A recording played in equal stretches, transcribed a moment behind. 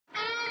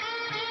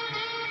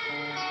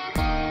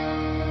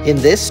In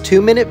this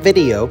 2-minute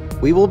video,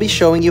 we will be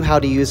showing you how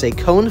to use a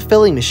cone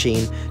filling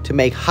machine to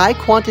make high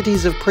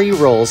quantities of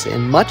pre-rolls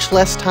in much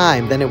less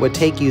time than it would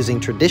take using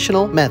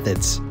traditional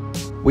methods.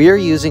 We are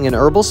using an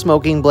herbal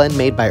smoking blend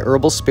made by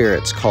Herbal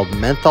Spirits called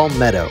Menthol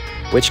Meadow,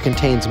 which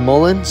contains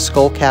mullein,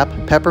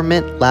 skullcap,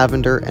 peppermint,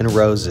 lavender, and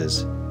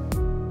roses.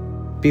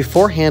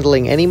 Before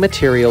handling any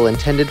material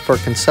intended for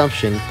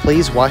consumption,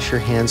 please wash your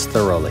hands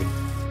thoroughly.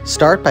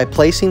 Start by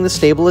placing the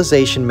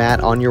stabilization mat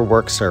on your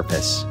work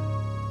surface.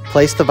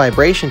 Place the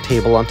vibration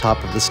table on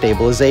top of the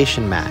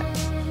stabilization mat.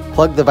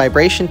 Plug the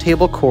vibration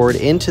table cord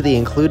into the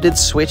included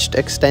switched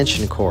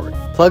extension cord.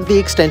 Plug the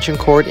extension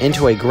cord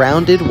into a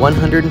grounded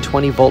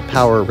 120-volt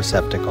power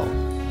receptacle.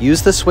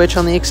 Use the switch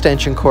on the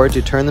extension cord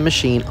to turn the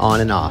machine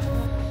on and off.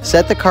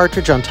 Set the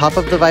cartridge on top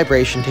of the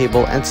vibration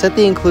table and set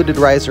the included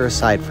riser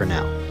aside for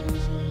now.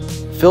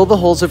 Fill the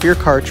holes of your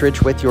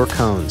cartridge with your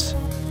cones.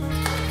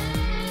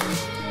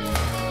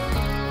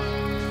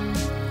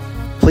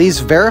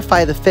 Please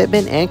verify the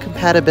fitment and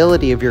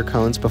compatibility of your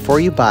cones before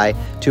you buy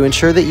to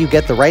ensure that you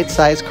get the right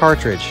size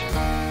cartridge.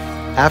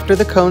 After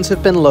the cones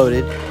have been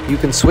loaded, you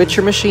can switch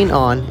your machine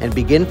on and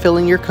begin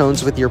filling your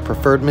cones with your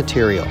preferred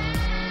material.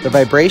 The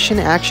vibration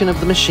action of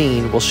the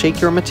machine will shake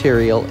your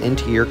material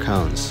into your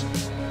cones.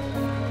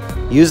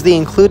 Use the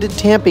included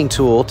tamping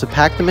tool to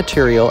pack the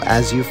material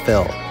as you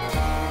fill.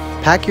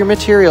 Pack your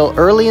material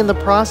early in the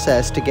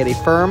process to get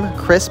a firm,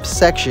 crisp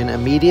section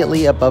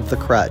immediately above the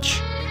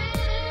crutch.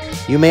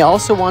 You may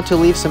also want to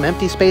leave some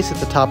empty space at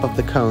the top of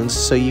the cones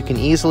so you can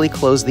easily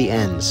close the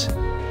ends.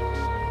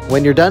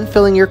 When you're done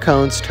filling your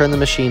cones, turn the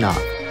machine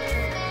off.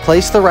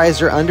 Place the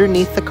riser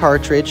underneath the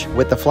cartridge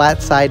with the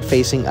flat side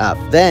facing up.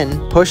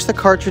 Then, push the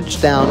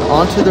cartridge down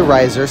onto the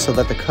riser so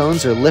that the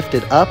cones are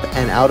lifted up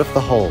and out of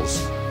the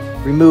holes.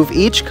 Remove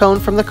each cone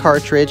from the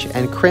cartridge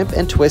and crimp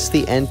and twist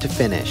the end to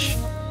finish.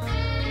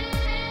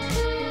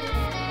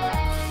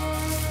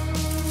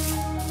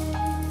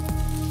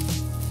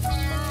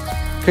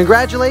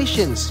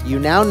 Congratulations! You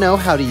now know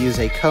how to use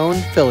a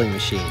cone filling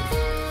machine.